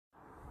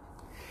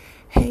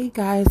Hey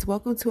guys,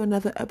 welcome to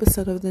another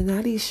episode of the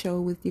Nadia Show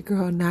with your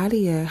girl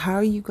Nadia. How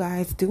are you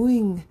guys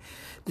doing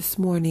this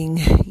morning?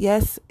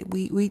 Yes,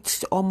 we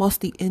reached almost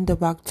the end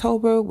of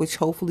October, which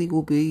hopefully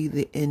will be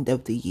the end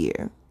of the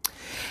year.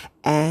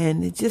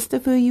 And just to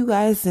fill you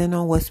guys in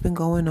on what's been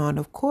going on,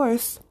 of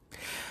course,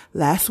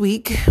 last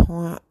week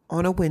on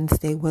a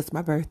Wednesday was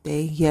my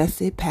birthday.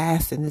 Yes, it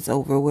passed and it's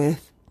over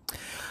with.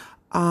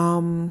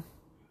 I'm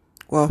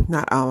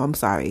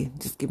sorry,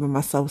 just giving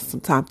myself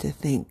some time to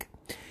think.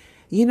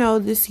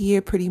 This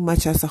year pretty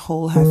much as a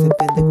whole hasn't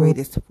been the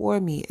greatest for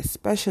me,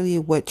 especially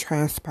what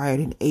transpired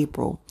in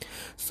April.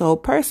 So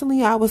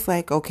personally, I was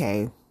like,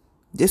 okay,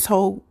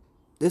 the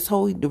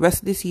rest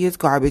of this year's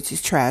garbage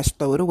is trash.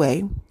 Throw it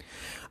away.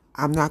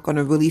 I'm not going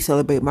to really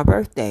celebrate my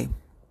birthday.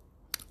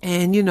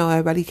 And,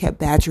 everybody kept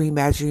badgering.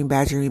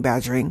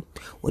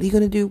 What are you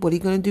going to do? What are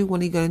you going to do?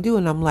 What are you going to do?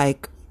 And I'm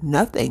like,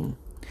 nothing.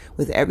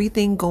 With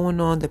everything going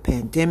on, the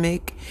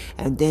pandemic,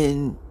 and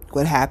then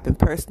what happened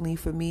personally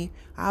for me,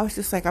 I was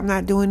just like, I'm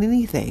not doing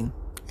anything.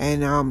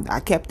 And I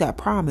kept that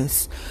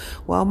promise.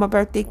 Well, my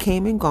birthday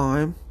came and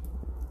gone.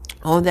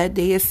 On that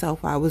day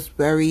itself, I was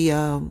very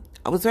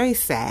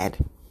sad.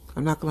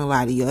 I'm not gonna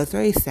lie to you, I was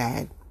very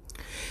sad.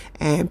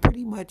 And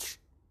pretty much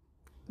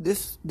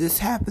this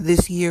happened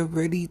this year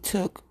really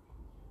took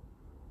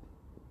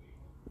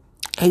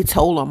a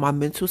toll on my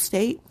mental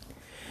state.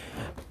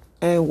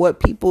 And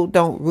what people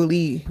don't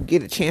really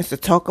get a chance to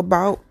talk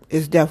about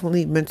is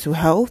definitely mental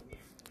health.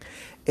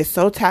 It's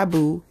so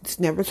taboo. It's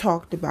never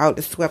talked about.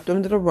 It's swept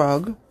under the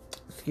rug.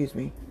 Excuse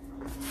me.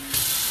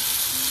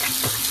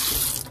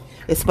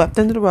 It's swept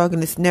under the rug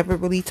and it's never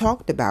really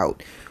talked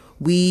about.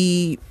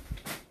 We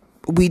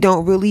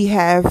don't really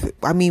have,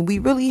 we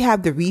really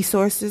have the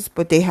resources,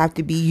 but they have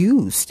to be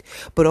used.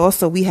 But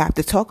also we have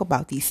to talk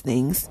about these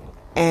things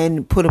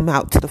and put them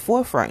out to the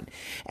forefront.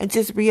 And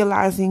just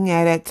realizing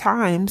that at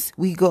times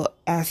we go,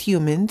 as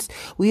humans,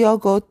 we all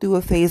go through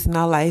a phase in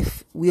our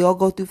life. We all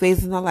go through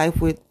phases in our life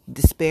with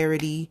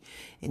disparity,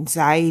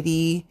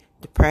 anxiety,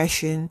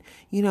 depression,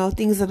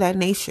 things of that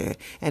nature.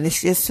 And it's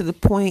just to the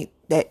point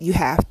that you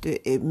have to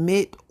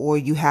admit or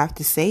you have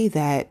to say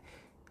that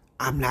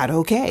I'm not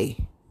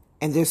okay.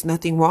 And there's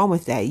nothing wrong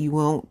with that. You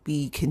won't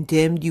be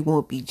condemned. You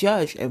won't be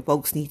judged. And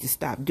folks need to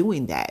stop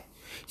doing that.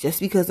 Just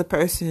because a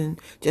person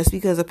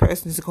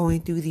is going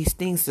through these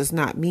things does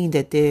not mean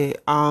that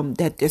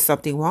there's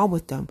something wrong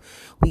with them.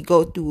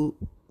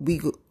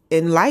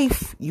 In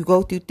life, you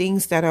go through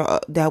things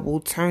that will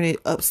turn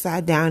it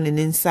upside down and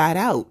inside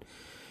out.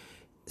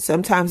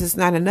 Sometimes it's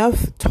not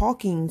enough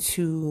talking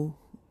to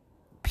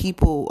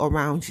people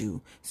around you.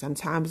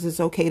 Sometimes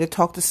it's okay to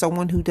talk to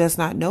someone who does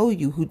not know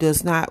you,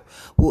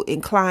 will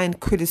incline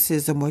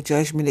criticism or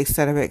judgment,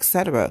 etc.,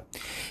 etc.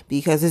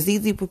 Because it's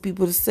easy for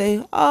people to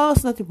say, "Oh,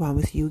 it's nothing wrong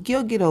with you.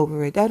 You'll get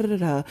over it." Da da da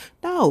da.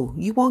 No,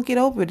 you won't get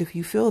over it if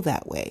you feel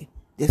that way.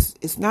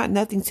 It's not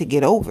nothing to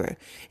get over.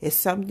 It's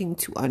something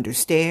to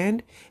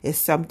understand. It's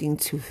something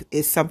to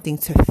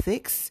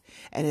fix,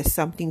 and it's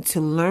something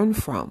to learn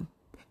from,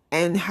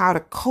 and how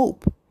to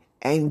cope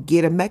and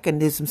get a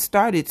mechanism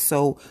started.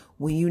 So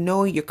when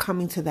you're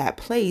coming to that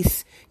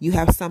place, you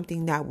have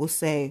something that will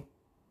say,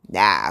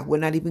 nah, we're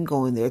not even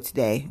going there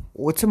today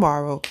or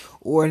tomorrow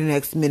or the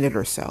next minute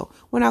or so.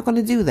 We're not going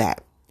to do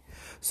that.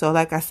 So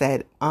like I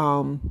said,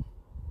 I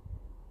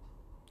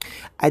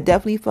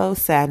definitely felt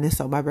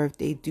sadness on my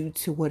birthday due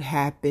to what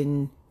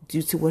happened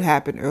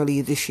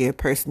earlier this year,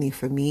 personally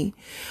for me.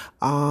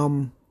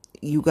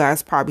 You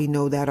guys probably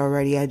know that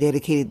already. I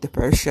dedicated the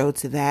first show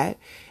to that.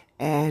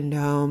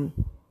 And,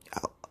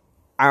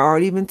 I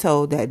already been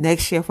told that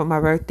next year for my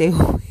birthday,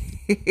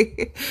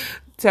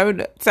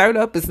 turn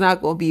up is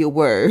not going to be a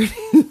word.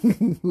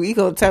 We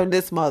going to turn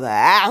this mother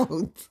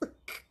out.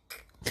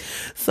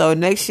 So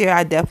next year,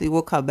 I definitely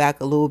will come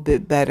back a little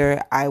bit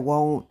better. I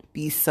won't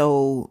be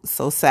so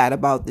sad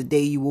about the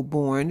day you were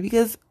born,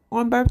 because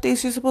on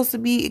birthdays, you're supposed to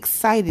be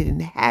excited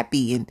and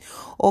happy and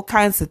all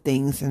kinds of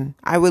things. And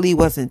I really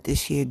wasn't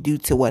this year due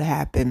to what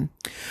happened.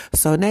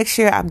 So next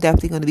year, I'm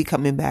definitely going to be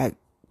coming back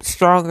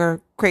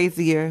stronger,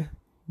 crazier,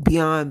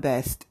 beyond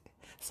best.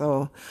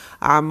 So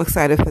I'm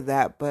excited for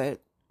that. But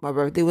my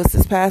birthday was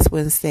this past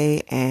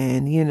Wednesday,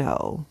 and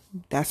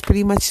that's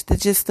pretty much the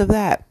gist of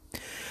that.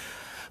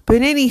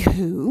 But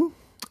anywho,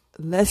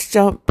 let's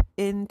jump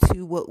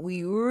into what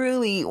we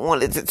really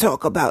wanted to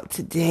talk about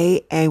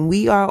today, and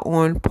we are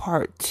on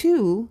part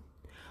 2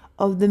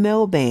 of the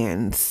male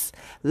bands.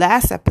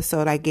 Last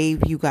episode, I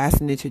gave you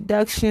guys an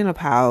introduction of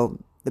how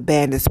the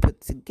band is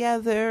put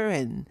together,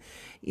 and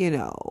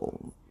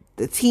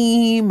the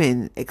team,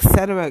 and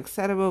etc.,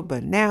 etc.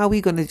 But now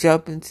we're going to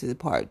jump into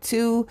part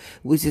 2,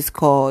 which is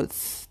called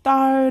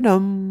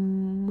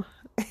Stardom.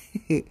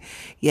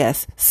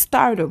 Yes,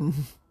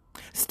 Stardom.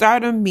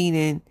 Stardom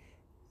meaning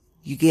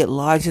you get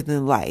larger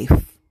than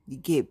life. You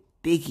get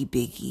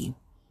biggie.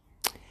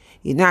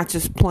 You're not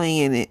just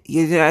playing it.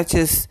 You're not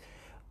just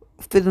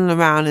fiddling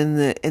around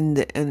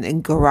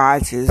in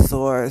garages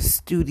or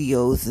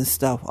studios and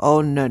stuff.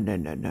 Oh, no.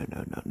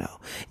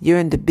 You're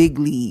in the big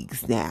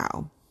leagues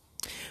now.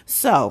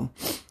 So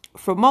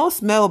for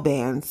most male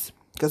bands,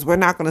 because we're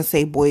not going to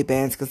say boy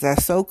bands because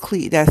that's so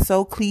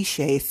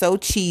cliche, so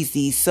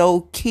cheesy,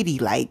 so kiddie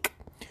like.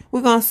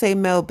 We're going to say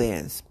male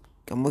bands.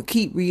 I'm going to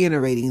keep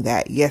reiterating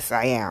that. Yes,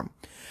 I am.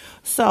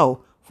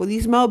 So for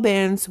these male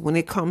bands, when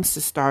it comes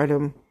to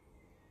stardom,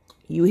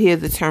 you hear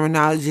the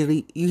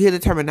terminology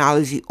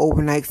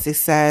overnight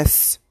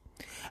success,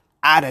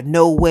 out of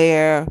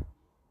nowhere,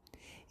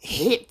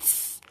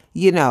 hits,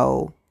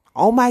 oh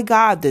my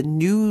God, the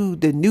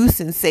new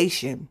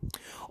sensation,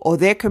 or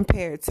they're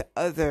compared to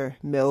other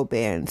male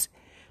bands.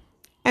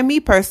 And me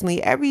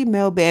personally, every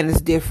male band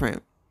is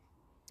different.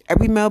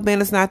 Every male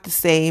band is not the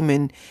same,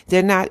 and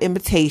they're not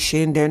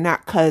imitation, they're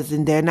not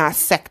cousin, they're not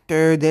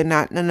sector, they're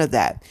not none of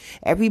that.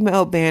 Every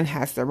male band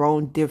has their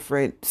own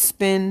different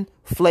spin,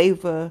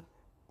 flavor,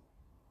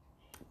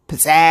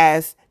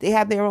 pizzazz. They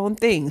have their own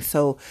thing.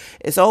 So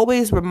it's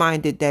always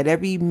reminded that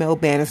every male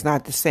band is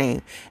not the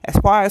same. As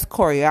far as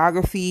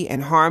choreography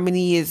and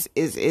harmony is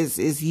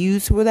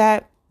used for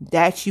that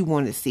you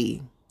want to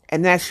see.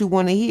 And that you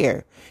want to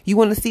hear. You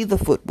want to see the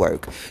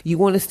footwork. You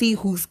want to see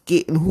who's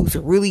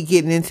really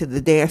getting into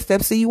the dance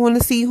steps. So you want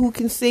to see who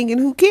can sing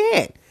and who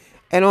can't.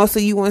 And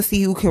also you want to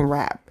see who can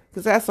rap.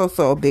 Because that's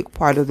also a big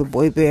part of the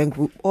boy band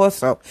group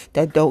also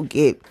that don't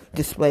get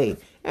displayed.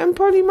 And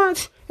pretty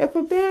much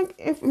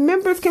if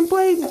members can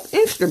play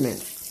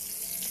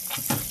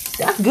instruments,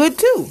 that's good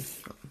too.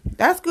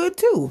 That's good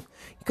too.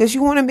 Because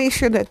you want to make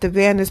sure that the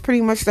band is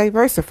pretty much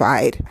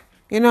diversified.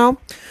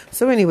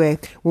 So anyway,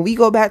 when we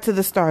go back to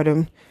the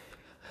stardom,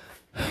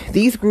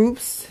 these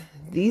groups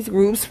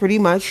pretty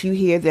much, you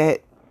hear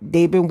that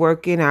they've been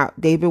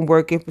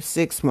working for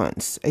 6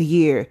 months, a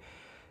year,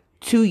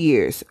 2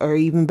 years, or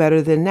even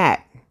better than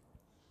that.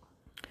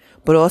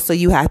 But also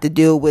you have to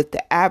deal with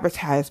the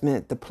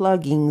advertisement, the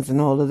plugins and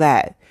all of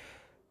that.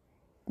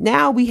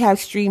 Now we have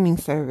streaming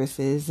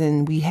services,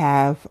 and we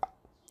have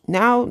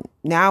now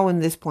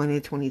in this point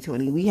in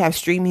 2020, we have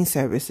streaming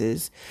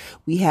services.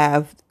 We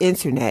have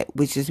internet,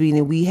 which is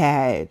meaning we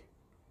have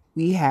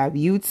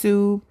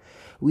YouTube,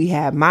 we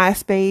have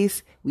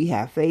MySpace, we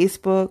have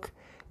Facebook,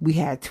 we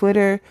have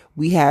Twitter,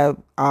 we have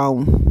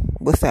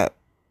what's that?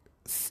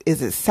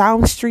 Is it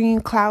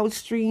SoundStream,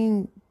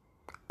 CloudStream,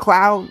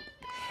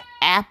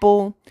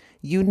 Apple,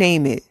 you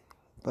name it.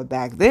 But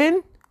back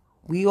then,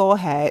 we all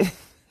had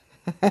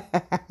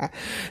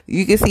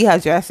you can see how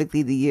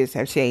drastically the years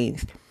have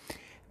changed.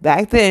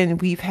 Back then,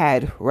 we've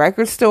had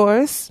record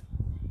stores.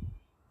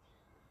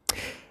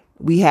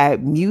 We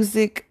had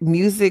music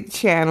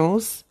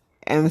channels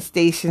and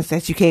stations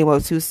that you came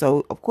up to.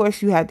 So, of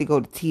course, you had to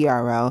go to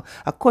TRL.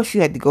 Of course,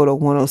 you had to go to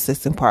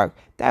 106 & Park.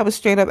 That was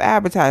straight up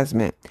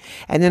advertisement.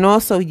 And then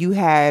also you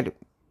had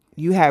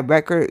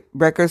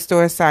record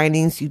store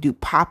signings. You do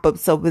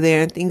pop-ups over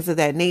there and things of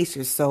that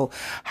nature. So,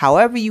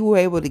 however you were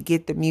able to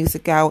get the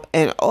music out,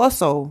 and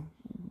also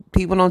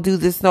people don't do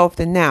this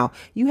often now.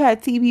 You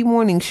had TV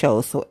morning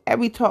shows. So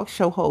every talk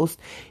show host,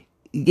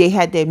 they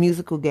had their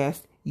musical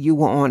guest. You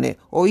were on it.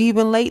 Or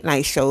even late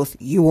night shows,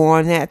 you were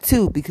on that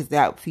too, because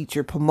that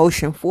featured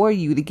promotion for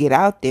you to get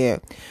out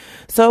there.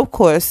 So, of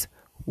course,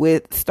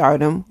 with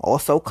stardom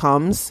also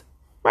comes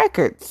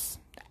records,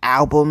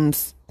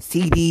 albums,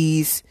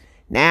 CDs.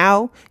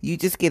 Now, you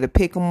just get to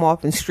pick them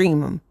off and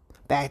stream them.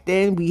 Back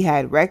then, we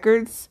had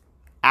records,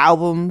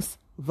 albums,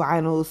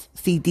 vinyls,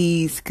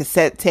 CDs,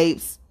 cassette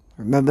tapes.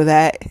 Remember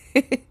that?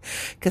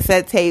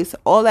 Cassette tapes,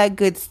 all that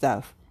good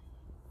stuff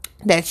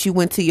that you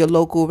went to your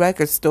local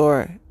record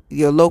store.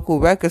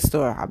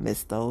 I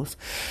miss those.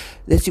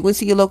 That you went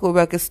to your local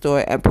record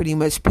store and pretty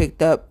much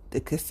picked up the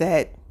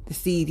cassette, the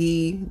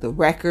CD, the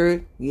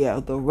record.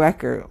 Yeah, the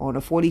record on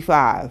a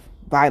 45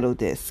 vinyl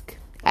disc.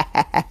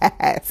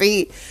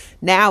 See,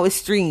 now it's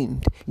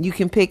streamed. You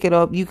can pick it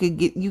up. You can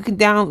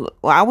download.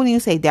 Well, I wouldn't even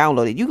say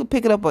download it. You can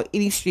pick it up on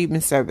any streaming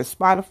service,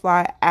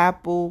 Spotify,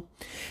 Apple,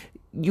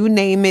 you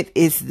name it,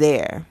 it's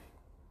there.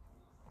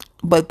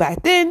 But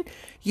back then,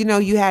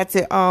 you had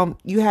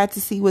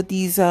to see what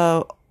these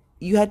male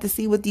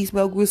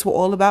groups were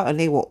all about, and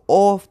they were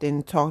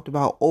often talked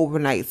about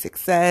overnight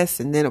success.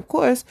 And then, of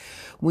course,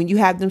 when you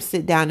have them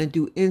sit down and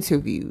do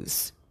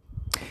interviews,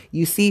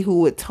 you see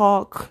who would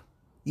talk,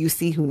 you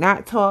see who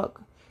not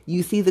talk,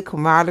 you see the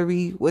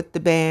camaraderie with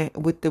the band,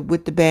 with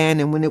the band,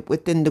 and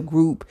within the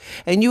group,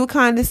 and you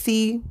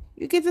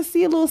get to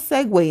see a little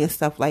segue and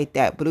stuff like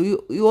that. But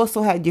you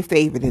also had your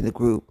favorite in the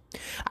group.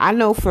 I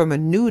know for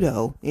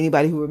Menudo,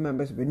 anybody who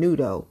remembers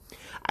Menudo,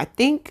 I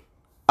think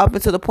up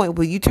until the point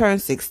where you turn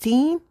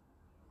 16,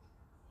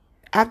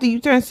 after you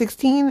turn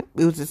 16,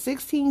 it was a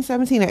 16,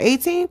 17, or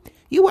 18,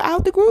 you were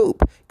out the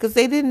group because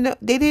they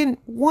didn't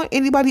want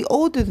anybody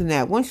older than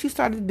that. Once you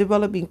started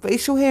developing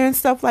facial hair and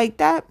stuff like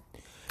that,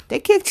 they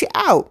kicked you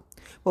out.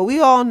 But we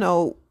all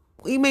know,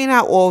 we may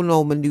not all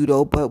know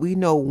Menudo, but we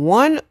know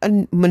one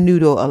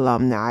Menudo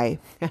alumni.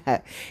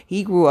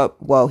 He grew up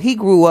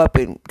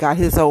and got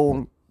his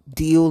own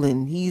deal,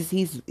 and he's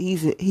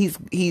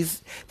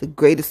the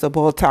greatest of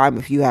all time,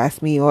 if you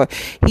ask me, or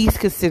he's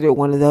considered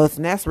one of those,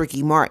 and that's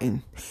Ricky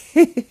Martin.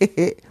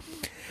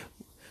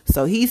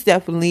 So he's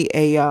definitely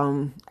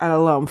an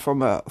alum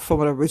from an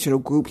original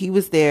group. He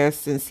was there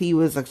since he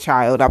was a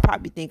child. I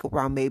probably think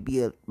around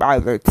maybe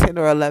either 10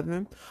 or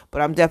 11,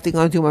 but I'm definitely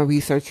going to do my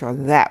research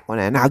on that one,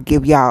 and I'll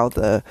give y'all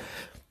the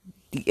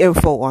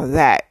info on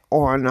that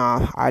on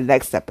our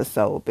next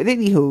episode. But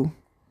anywho,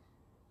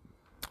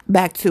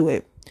 back to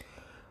it.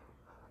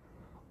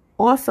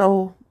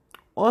 Also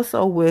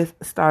with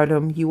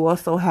Stardom, you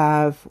also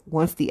have,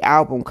 once the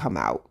album come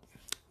out,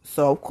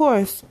 so of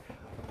course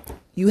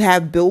you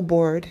have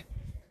Billboard.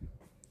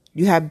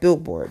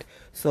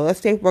 So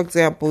let's say for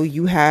example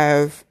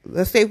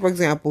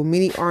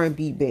many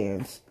R&B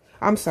bands.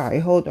 I'm sorry,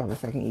 hold on a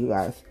second, you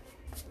guys.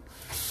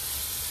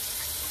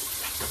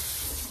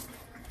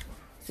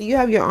 So you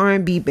have your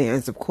R&B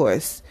bands, of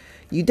course.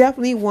 You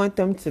definitely want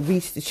them to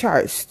reach the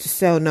charts to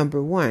sell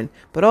number one,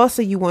 but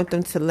also you want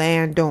them to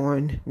land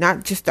on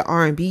not just the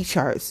R&B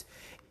charts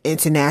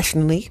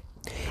internationally,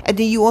 and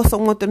then you also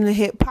want them to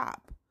hit pop.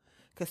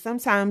 Because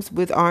sometimes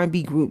with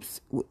R&B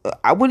groups,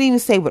 I wouldn't even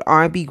say with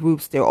R&B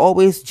groups, they're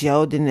always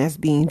gelled in as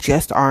being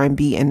just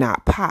R&B and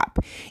not pop.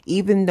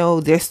 Even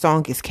though their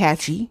song is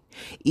catchy,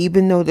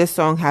 even though their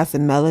song has a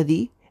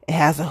melody, it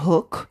has a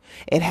hook,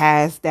 it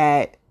has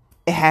that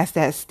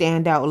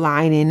standout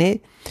line in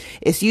it.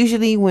 It's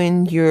usually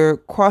when you're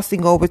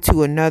crossing over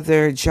to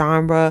another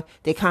genre,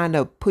 they kind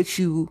of put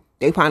you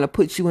in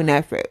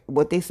that,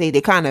 what they say,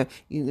 let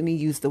me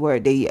use the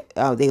word they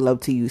love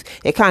to use.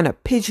 They kind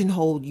of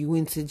pigeonhole you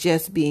into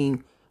just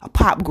being a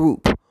pop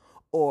group,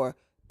 or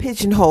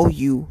pigeonhole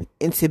you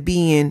into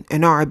being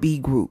an R&B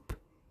group,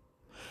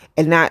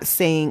 and not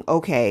saying,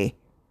 okay,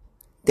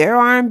 they're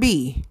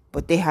R&B,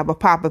 but they have a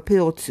pop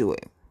appeal to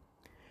it.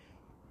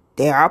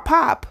 They are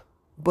pop,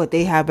 but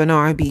they have an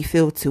R&B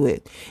feel to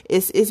it.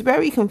 It's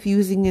very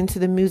confusing into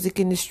the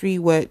music industry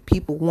what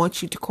people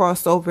want you to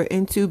cross over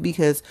into,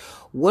 because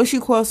once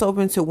you cross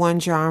over into one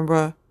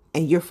genre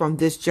and you're from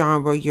this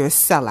genre, you're a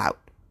sellout.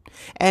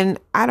 And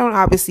I don't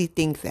obviously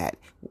think that.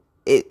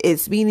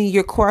 It's meaning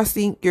you're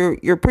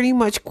pretty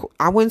much,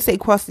 I wouldn't say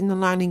crossing the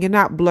line, and you're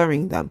not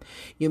blurring them.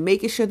 You're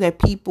making sure that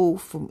people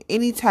from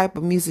any type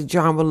of music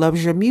genre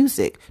loves your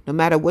music, no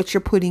matter what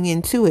you're putting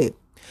into it.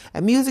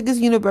 And music is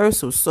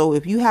universal, so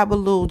if you have a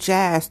little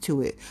jazz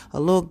to it, a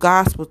little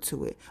gospel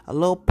to it, a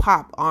little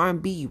pop,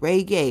 R&B,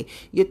 reggae,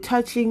 you're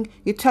touching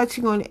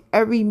on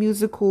every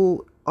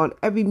musical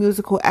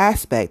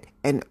aspect.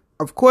 And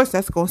of course,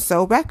 that's going to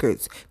sell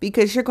records,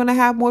 because you're going to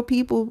have more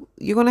people,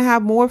 you're going to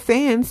have more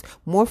fans,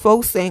 more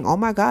folks saying, oh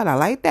my God, I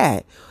like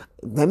that.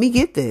 Let me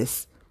get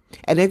this.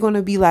 And they're going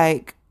to be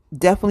like,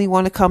 definitely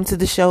want to come to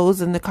the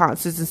shows and the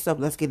concerts and stuff.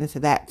 Let's get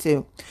into that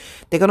too.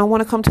 They're going to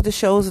want to come to the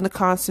shows and the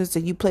concerts,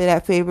 and you play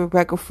that favorite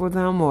record for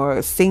them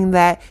or sing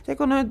that. They're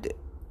going to,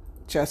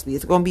 trust me,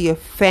 it's going to be a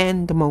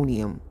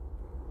fandemonium.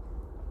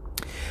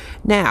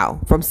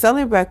 Now, from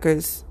selling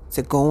records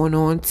to going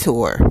on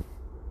tour.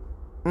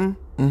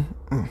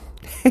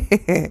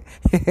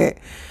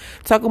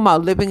 Talking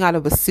about living out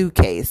of a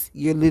suitcase,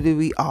 you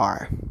literally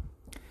are.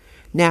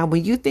 Now,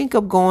 when you think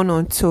of going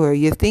on tour,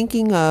 you're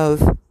thinking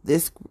of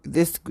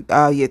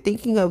you're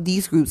thinking of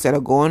these groups that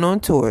are going on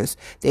tours.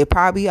 They're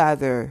probably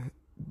either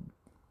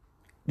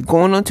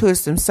going on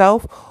tours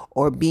themselves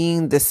or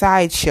being the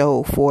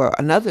sideshow for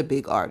another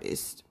big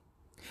artist.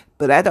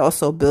 But that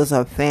also builds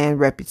up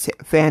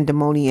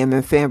fandemonium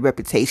and fan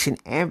reputation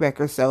and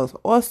record sales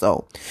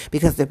also.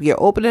 Because if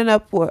you're opening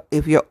up for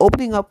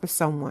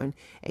someone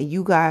and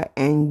you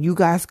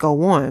guys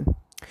go on,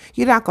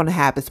 you're not going to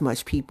have as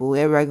much people.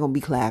 Everybody's going to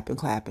be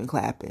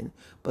clapping.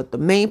 But the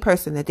main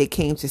person that they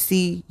came to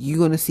see, you're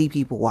going to see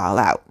people wild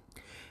out.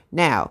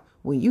 Now,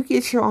 when you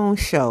get your own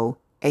show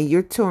and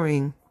you're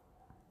touring,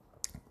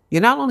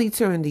 you're not only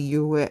touring the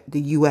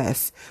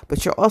U.S.,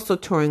 but you're also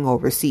touring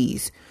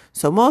overseas.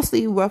 So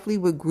roughly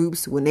with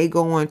groups, when they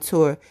go on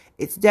tour,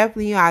 it's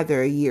definitely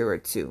either a year or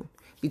two,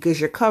 because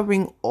you're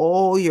covering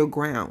all your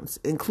grounds,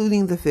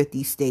 including the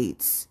 50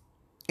 states.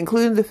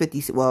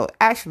 Well,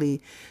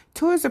 actually,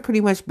 tours are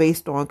pretty much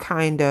based on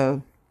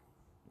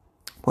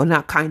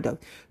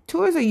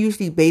tours are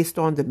usually based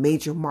on the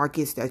major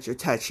markets that you're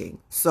touching.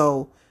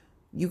 So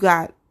you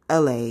got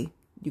LA,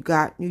 you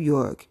got New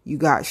York, you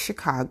got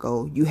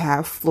Chicago, you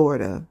have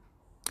Florida,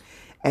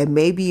 and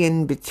maybe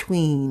in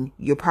between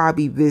you'll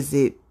probably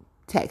visit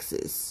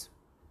Texas.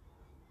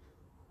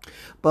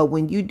 But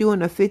when you're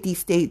doing a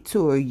 50-state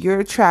tour,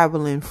 you're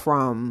traveling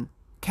from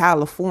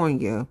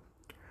California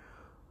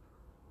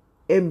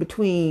in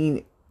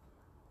between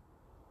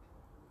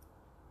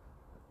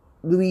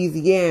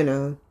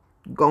Louisiana,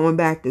 going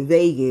back to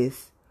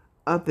Vegas,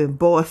 up in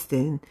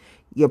Boston.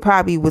 You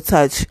probably would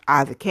touch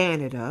either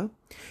Canada.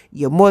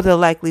 You more than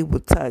likely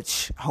would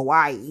touch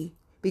Hawaii,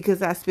 because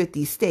that's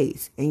 50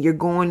 states. And you're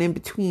going in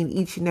between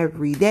each and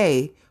every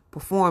day,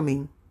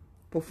 performing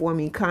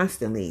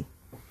constantly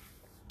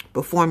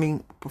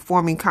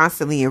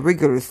and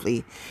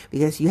rigorously,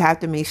 because you have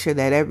to make sure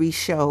that every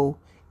show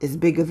is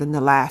bigger than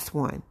the last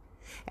one.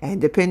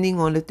 And depending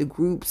on if the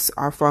groups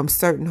are from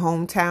certain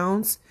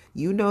hometowns,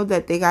 you know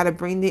that they got to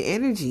bring the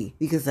energy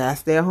because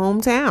that's their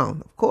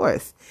hometown, of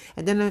course.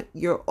 And then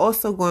you're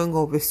also going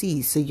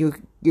overseas. So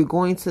you're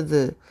going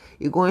to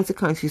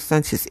countries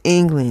such as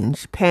England,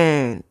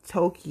 Japan,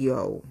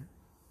 Tokyo,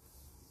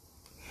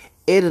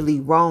 Italy,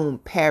 Rome,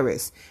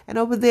 Paris. And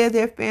over there,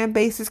 their fan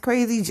base is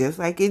crazy, just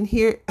like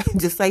here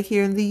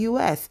in the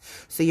US.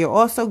 So you're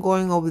also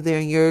going over there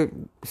and you're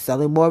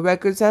selling more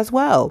records as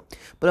well.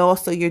 But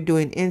also you're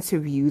doing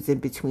interviews in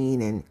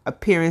between and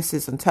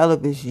appearances on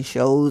television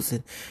shows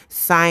and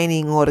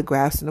signing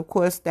autographs. And of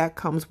course, that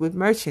comes with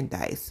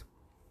merchandise.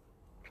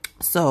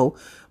 So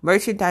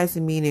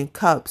merchandising meaning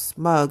cups,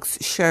 mugs,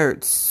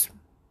 shirts.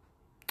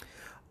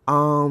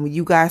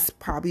 You guys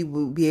probably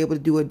will be able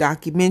to do a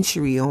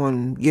documentary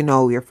on,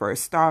 your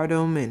first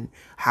stardom and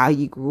how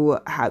you grew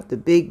up, how the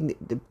big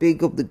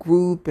of the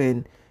group,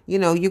 and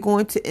you're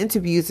going to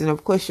interviews, and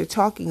of course you're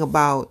talking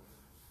about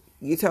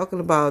dun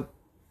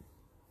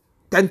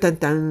dun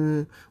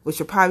dun, which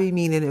are probably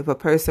meaning if a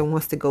person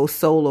wants to go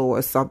solo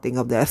or something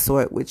of that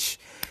sort, which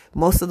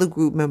most of the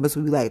group members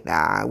will be like,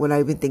 nah, we're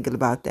not even thinking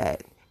about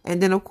that.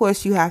 And then of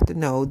course you have to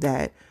know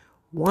that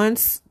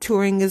once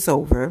touring is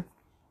over,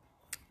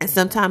 and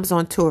sometimes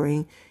on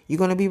touring, you're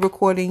going to be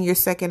recording your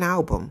second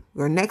album,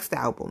 your next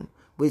album,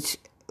 which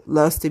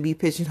loves to be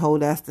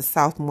pigeonholed as the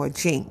Sophomore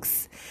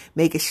Jinx.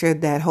 Making sure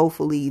that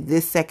hopefully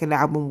this second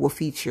album will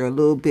feature a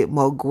little bit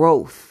more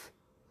growth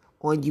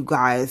on you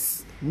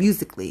guys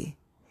musically.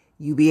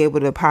 You'll be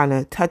able to kind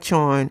of touch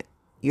on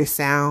your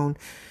sound,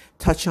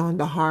 touch on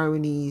the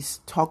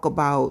harmonies, talk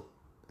about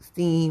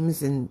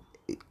themes and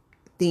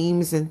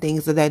things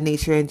of that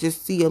nature, and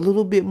just see a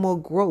little bit more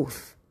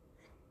growth.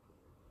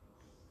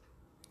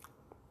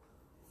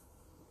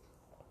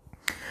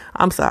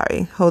 I'm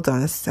sorry. Hold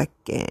on a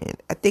second.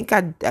 I think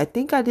I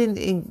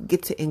didn't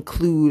get to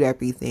include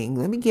everything.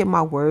 Let me get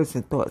my words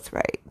and thoughts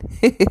right.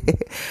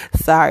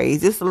 Sorry,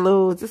 just a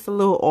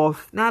little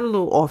off. Not a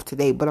little off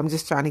today, but I'm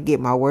just trying to get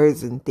my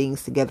words and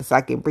things together so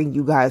I can bring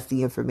you guys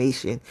the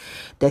information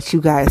that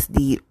you guys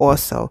need.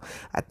 Also,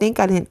 I think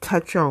I didn't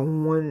touch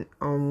on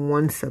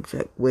one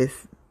subject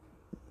with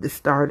the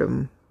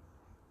stardom.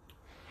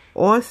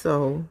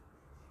 Also,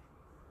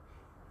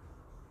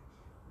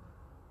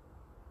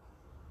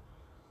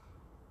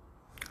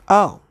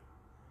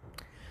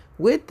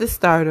 with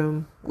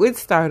stardom,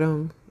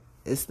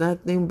 it's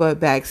nothing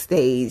but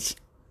backstage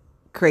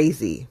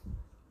crazy.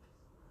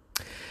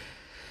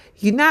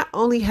 You not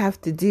only have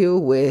to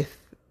deal with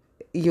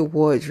your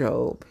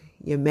wardrobe,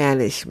 your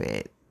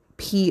management,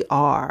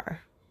 PR,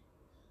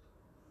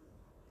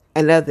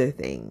 and other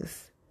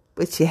things,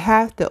 but you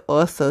have to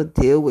also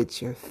deal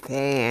with your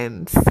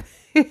fans.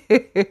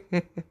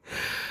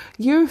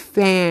 Your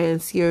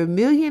fans, your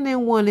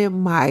 1,000,001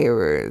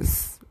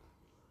 admirers.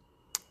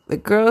 The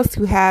girls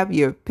who have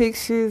your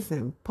pictures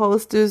and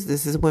posters,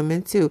 this is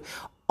women too,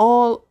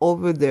 all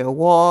over their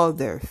wall,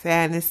 their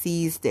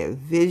fantasies, their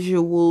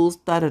visuals,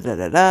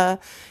 da-da-da-da-da.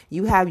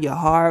 You have your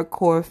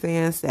hardcore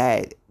fans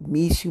that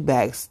meet you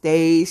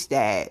backstage,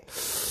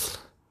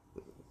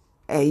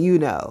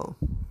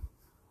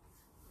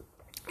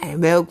 and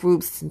male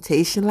groups,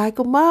 temptation like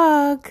a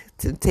mug.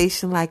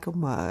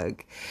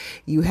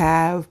 You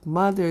have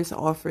mothers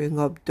offering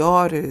up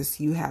daughters.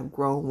 You have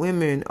grown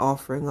women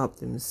offering up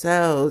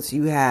themselves.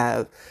 You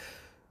have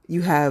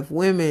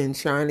women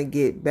trying to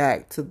get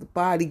back to the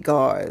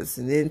bodyguards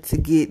and into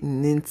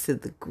getting into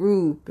the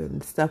group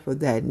and stuff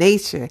of that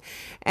nature.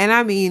 And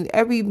I mean,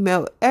 every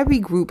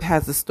group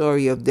has a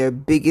story of their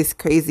biggest,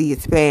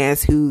 craziest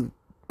fans who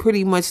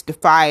pretty much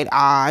defied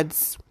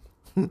odds,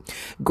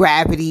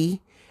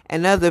 gravity,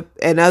 and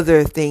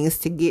other things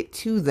to get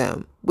to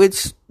them,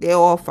 which they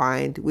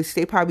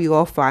probably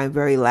all find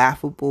very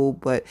laughable.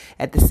 But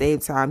at the same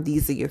time,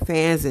 these are your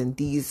fans, and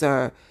these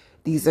are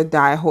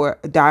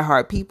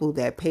diehard people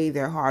that pay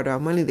their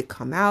hard-earned money to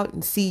come out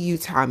and see you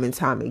time and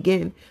time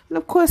again. And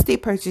of course, they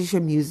purchase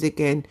your music.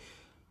 And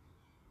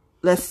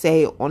let's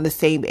say on the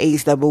same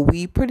age level,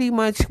 we pretty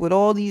much, with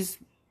all these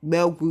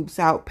male groups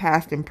out,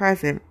 past and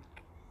present,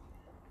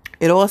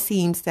 it all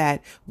seems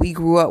that we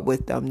grew up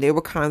with them. They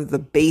were kind of the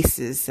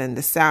basis and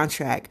the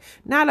soundtrack,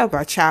 not of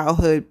our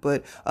childhood,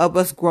 but of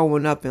us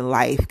growing up in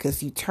life.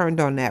 Because you turned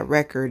on that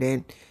record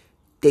and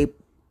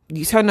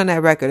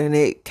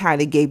it kind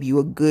of gave you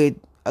a good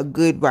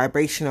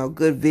vibration or a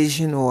good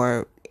vision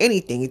or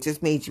anything. It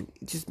just made you,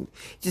 just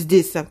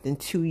did something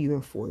to you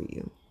and for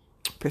you,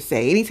 per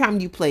se. Anytime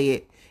you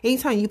play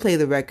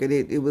the record,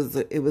 it was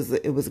a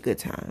good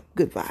time,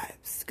 good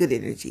vibes, good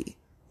energy,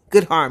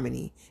 good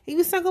harmony. And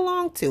you sung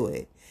along to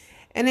it.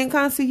 And then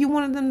constantly you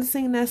wanted them to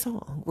sing that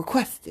song,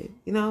 requested,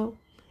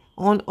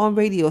 on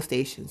radio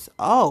stations.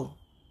 Oh,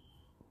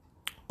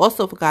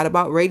 also forgot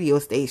about radio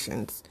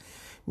stations.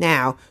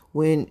 Now,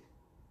 when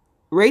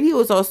radio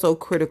is also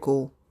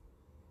critical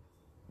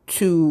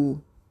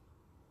to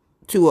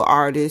an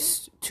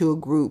artist, to a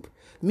group,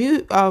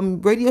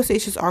 radio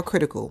stations are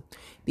critical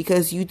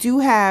because you do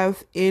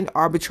have an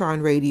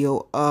arbitron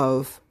radio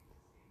of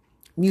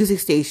music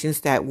stations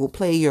that will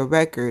play your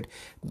record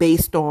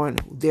based on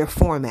their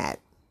format.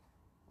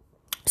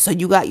 So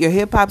you got your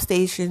hip hop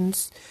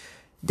stations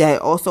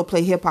that also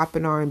play hip hop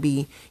and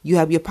R&B. You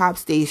have your pop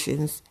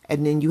stations,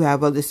 and then you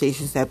have other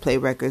stations that play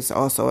records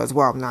also as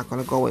well. I'm not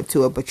going to go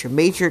into it, but your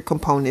major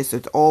components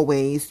is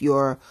always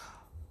your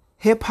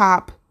hip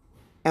hop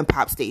and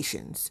pop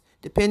stations.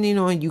 Depending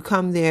on, you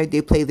come there,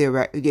 they play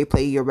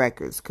your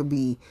records. Could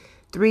be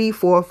 3,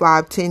 4,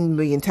 5, 10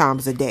 million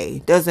times a day.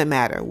 Doesn't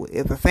matter.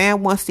 If a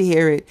fan wants to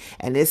hear it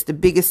and it's the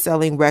biggest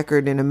selling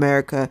record in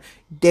America,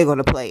 they're going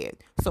to play it.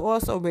 So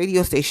also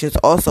radio stations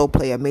also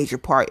play a major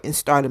part in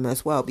stardom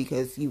as well,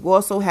 because you've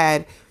also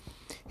had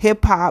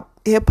hip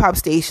hop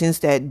stations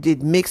that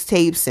did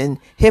mixtapes and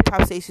hip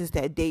hop stations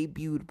that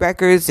debuted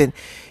records, and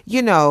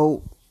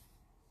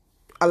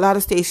a lot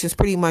of stations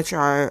pretty much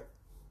are,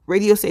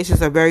 radio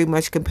stations are very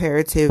much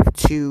comparative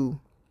to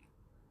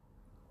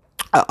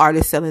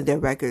artists selling their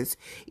records.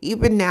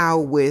 Even now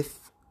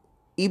with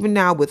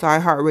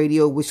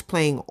iHeartRadio, which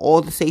playing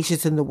all the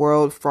stations in the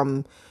world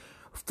from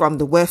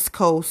the West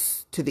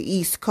Coast to the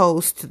East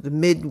Coast to the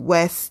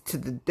Midwest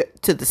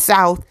to the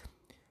South,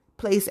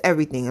 plays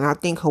everything, and I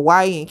think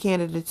Hawaii and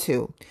Canada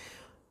too.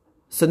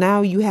 So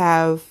now you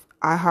have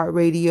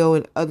iHeartRadio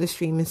and other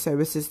streaming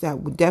services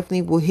that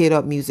definitely will hit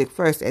up music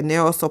first, and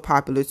they're also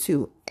popular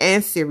too.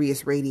 And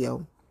Sirius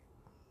Radio.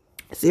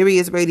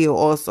 Sirius Radio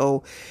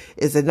also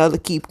is another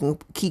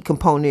key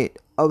component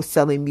of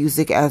selling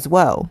music as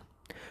well.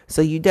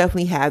 So you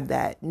definitely have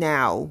that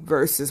now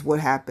versus what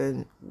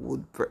happened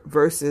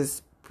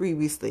versus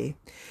previously.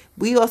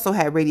 We also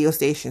had radio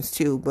stations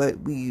too, but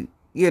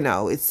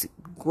it's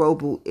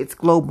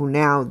global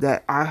now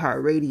that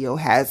iHeartRadio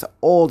has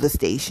all the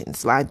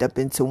stations lined up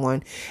into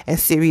one, and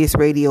Sirius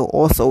Radio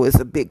also is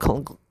a big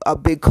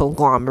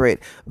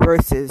conglomerate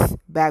versus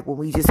back when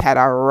we just had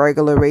our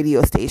regular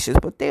radio stations.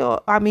 But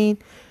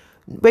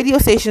radio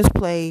stations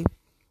play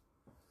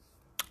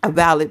a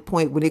valid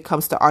point when it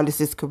comes to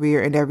artists'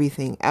 career and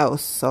everything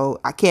else. So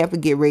I can't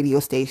forget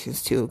radio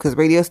stations too, because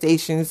radio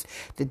stations,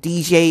 the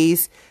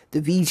DJs, the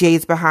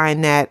VJs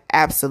behind that,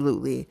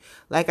 absolutely.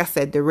 Like I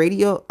said, the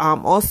radio,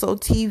 also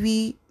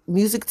TV,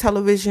 music,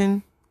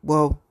 television.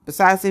 Well,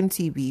 besides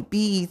MTV,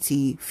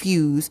 BET,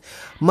 Fuse,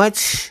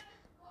 much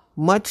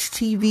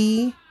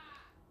TV,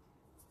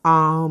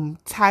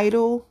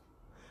 Tidal.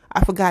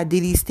 I forgot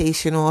Diddy's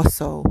station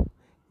also.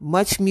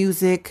 Much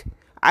Music.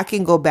 I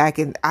can go back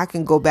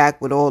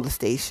with all the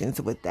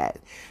stations with that.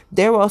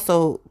 They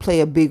also play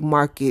a big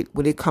market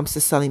when it comes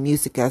to selling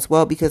music as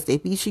well, because they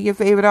feature your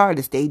favorite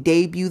artists. They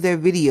debut their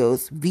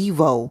videos.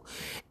 Vivo.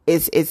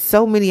 It's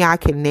so many I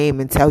can name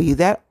and tell you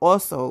that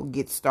also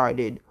get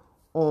started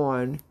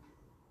on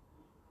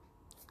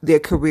their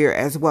career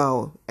as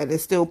well, and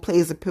it still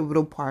plays a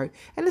pivotal part.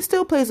 And it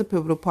still plays a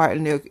pivotal part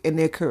in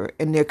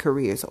their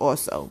careers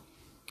also.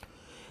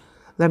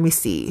 Let me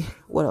see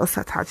what else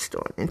I touched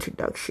on.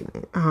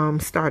 Introduction.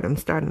 Stardom.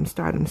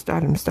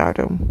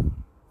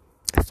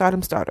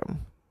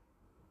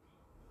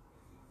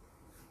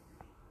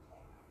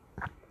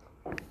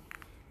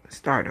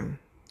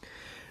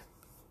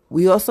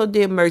 We also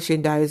did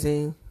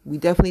merchandising. We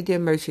definitely did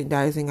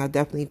merchandising. I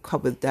definitely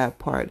covered that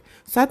part.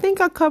 So I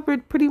think I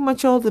covered pretty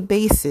much all the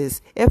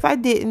bases. If I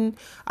didn't,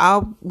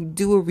 I'll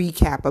do a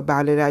recap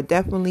about it. I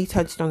definitely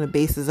touched on the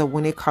bases of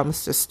when it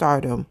comes to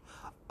stardom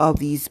of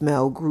these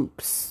male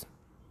groups.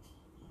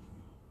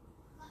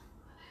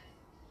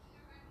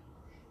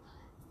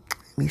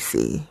 Let me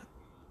see.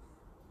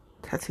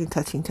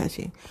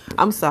 Touching.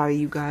 I'm sorry,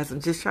 you guys.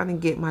 I'm just trying to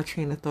get my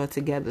train of thought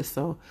together.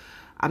 So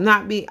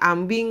I'm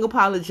being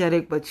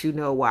apologetic, but you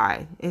know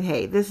why. And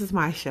hey, this is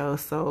my show,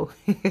 so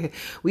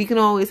we can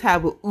always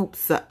have a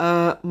oops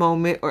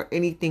moment or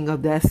anything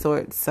of that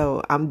sort.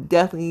 So I'm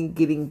definitely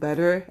getting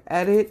better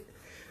at it.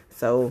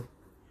 So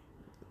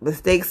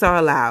mistakes are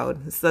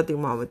allowed. There's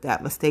nothing wrong with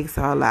that. Mistakes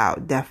are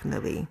allowed,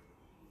 definitely.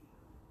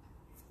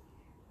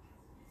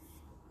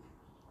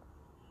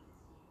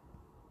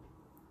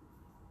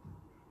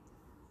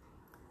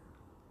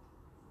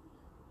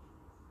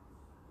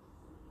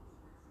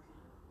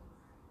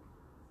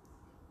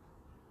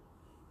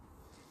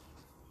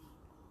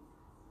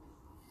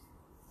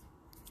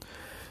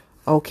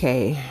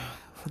 Okay,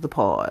 for the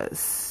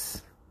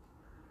pause.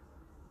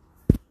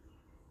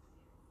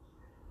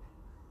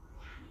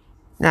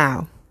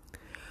 Now,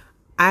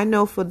 I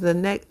know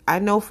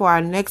for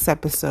our next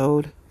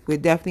episode, we're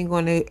definitely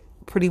going to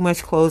pretty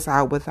much close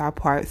out with our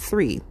part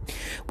 3,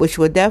 which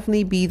will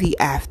definitely be the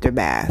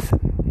aftermath.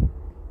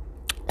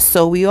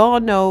 So we all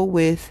know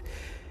with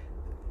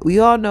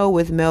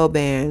male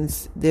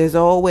bands, there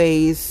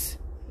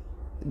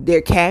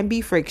can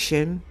be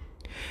friction.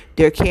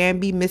 There can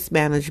be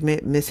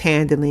mismanagement,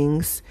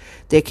 mishandlings.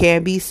 There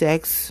can be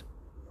sex,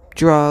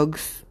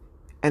 drugs,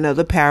 and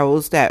other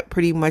perils that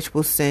pretty much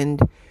will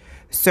send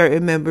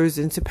certain members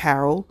into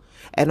peril.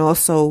 And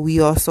also, we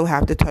also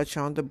have to touch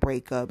on the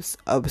breakups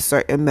of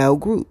certain male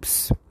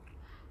groups,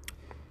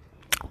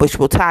 which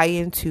will tie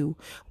into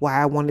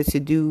why I wanted to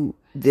do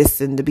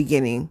this in the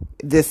beginning.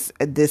 This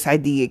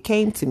idea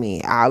came to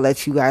me. I'll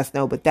let you guys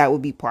know, but that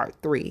would be part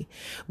 3.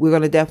 We're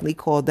going to definitely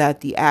call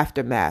that the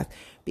aftermath,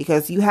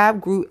 because you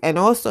have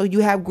you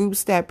have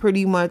groups that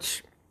pretty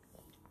much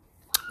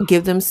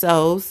give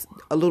themselves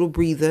a little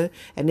breather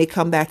and they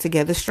come back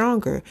together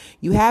stronger.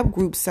 You have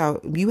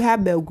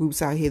male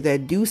groups out here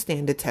that do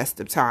stand the test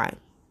of time.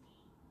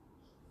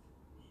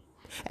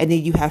 And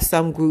then you have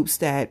some groups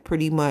that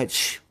pretty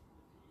much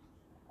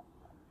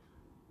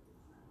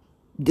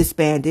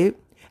disbanded.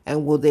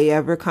 And will they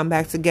ever come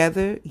back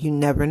together? You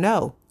never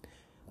know.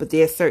 But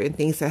there are certain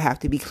things that have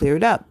to be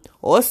cleared up.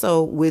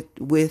 Also, with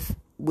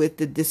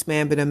the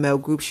disbandment of male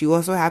groups, you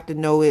also have to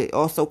know it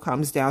also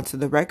comes down to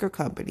the record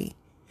company.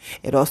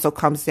 It also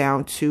comes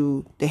down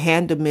to the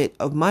handlement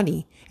of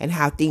money and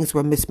how things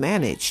were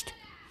mismanaged.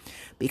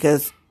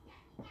 Because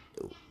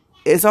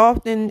it's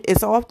often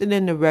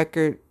in the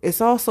record, it's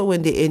also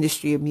in the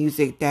industry of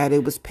music that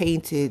it was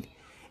painted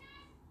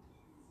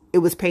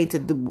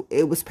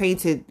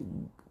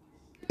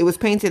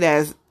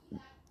as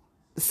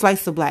a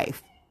slice of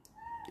life.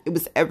 It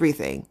was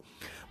everything.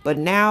 But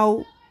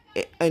now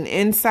an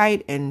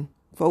insight and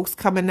folks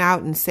coming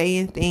out and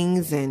saying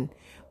things, and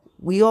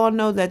we all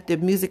know that the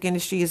music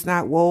industry is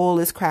not what all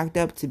it's cracked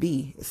up to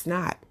be. It's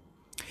not.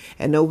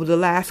 And over the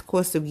last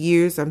course of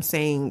years, I'm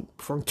saying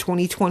from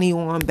 2020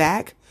 on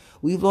back,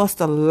 we've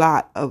lost a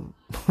lot of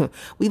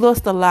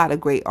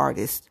great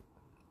artists.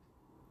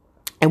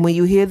 And when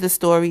you hear the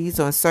stories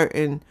on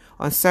certain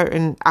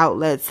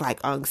outlets like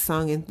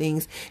Unsung and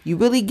things, you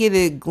really get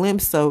a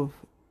glimpse of,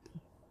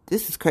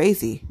 this is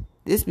crazy.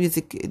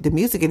 The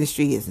music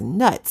industry is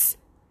nuts.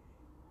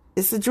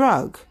 It's a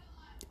drug.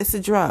 It's a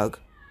drug.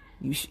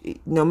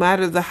 No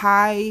matter the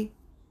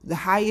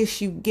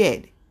highest you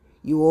get,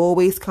 you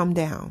always come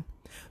down.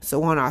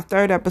 So on our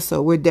third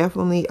episode, we're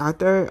definitely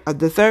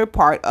the third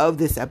part of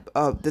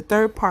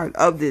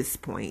this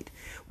point.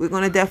 We're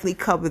going to definitely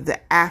cover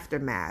the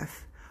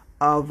aftermath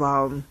of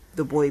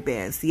the boy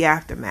bands, the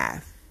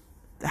aftermath.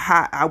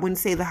 I wouldn't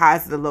say the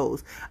highs and the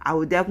lows. I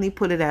would definitely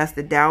put it as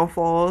the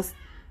downfalls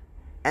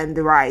and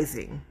the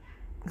rising.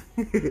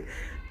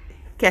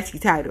 Catchy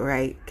title,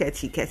 right?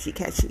 Catchy.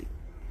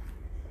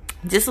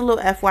 Just a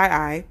little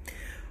FYI.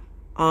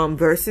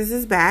 Versus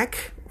is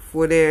back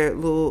for their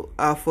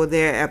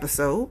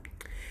episode,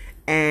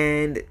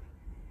 and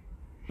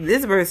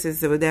this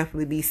Versus will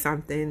definitely be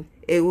something.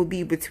 It will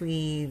be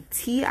between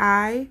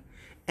T.I.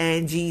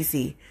 and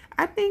Jeezy.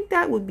 I think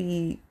that would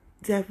be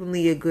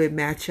definitely a good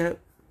matchup,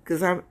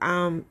 because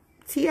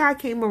T.I.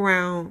 came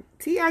around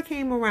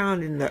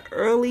in the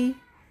early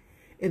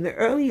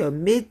or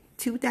mid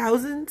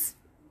 2000s,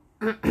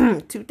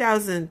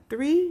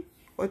 2003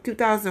 or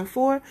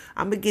 2004.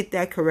 I'm gonna get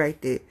that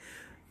corrected.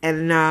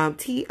 And and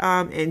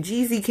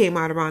Jeezy came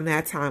out around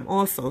that time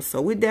also. So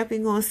we're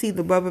definitely gonna see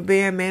the Rubber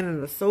Band Man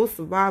and the Soul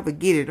Survivor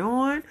get it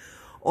on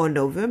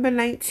November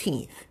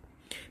 19th.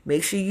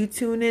 Make sure you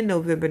tune in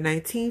November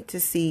 19th to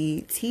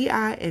see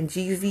T.I. and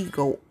Jeezy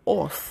go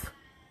off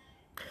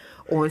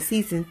on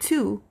season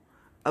 2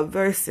 of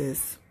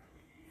Versus.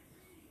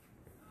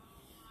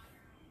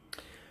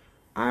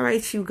 All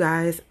right, you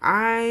guys.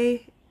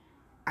 I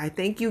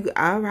thank you.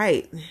 All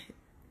right.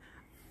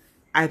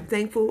 I'm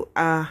thankful.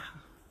 I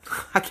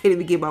can't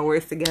even get my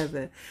words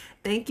together.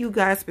 Thank you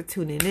guys for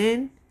tuning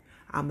in.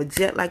 I'm a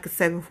jet like a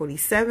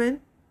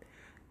 747.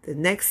 The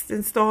next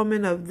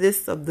installment of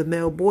the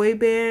male boy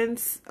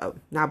bands,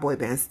 not boy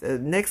bands, the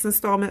next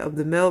installment of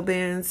the male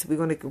bands, we're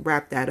going to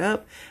wrap that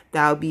up.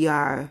 That'll be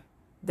our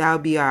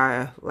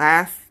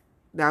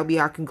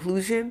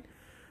conclusion.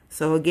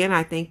 So again,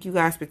 I thank you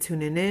guys for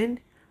tuning in.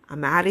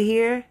 I'm out of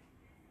here.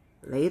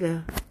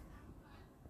 Later.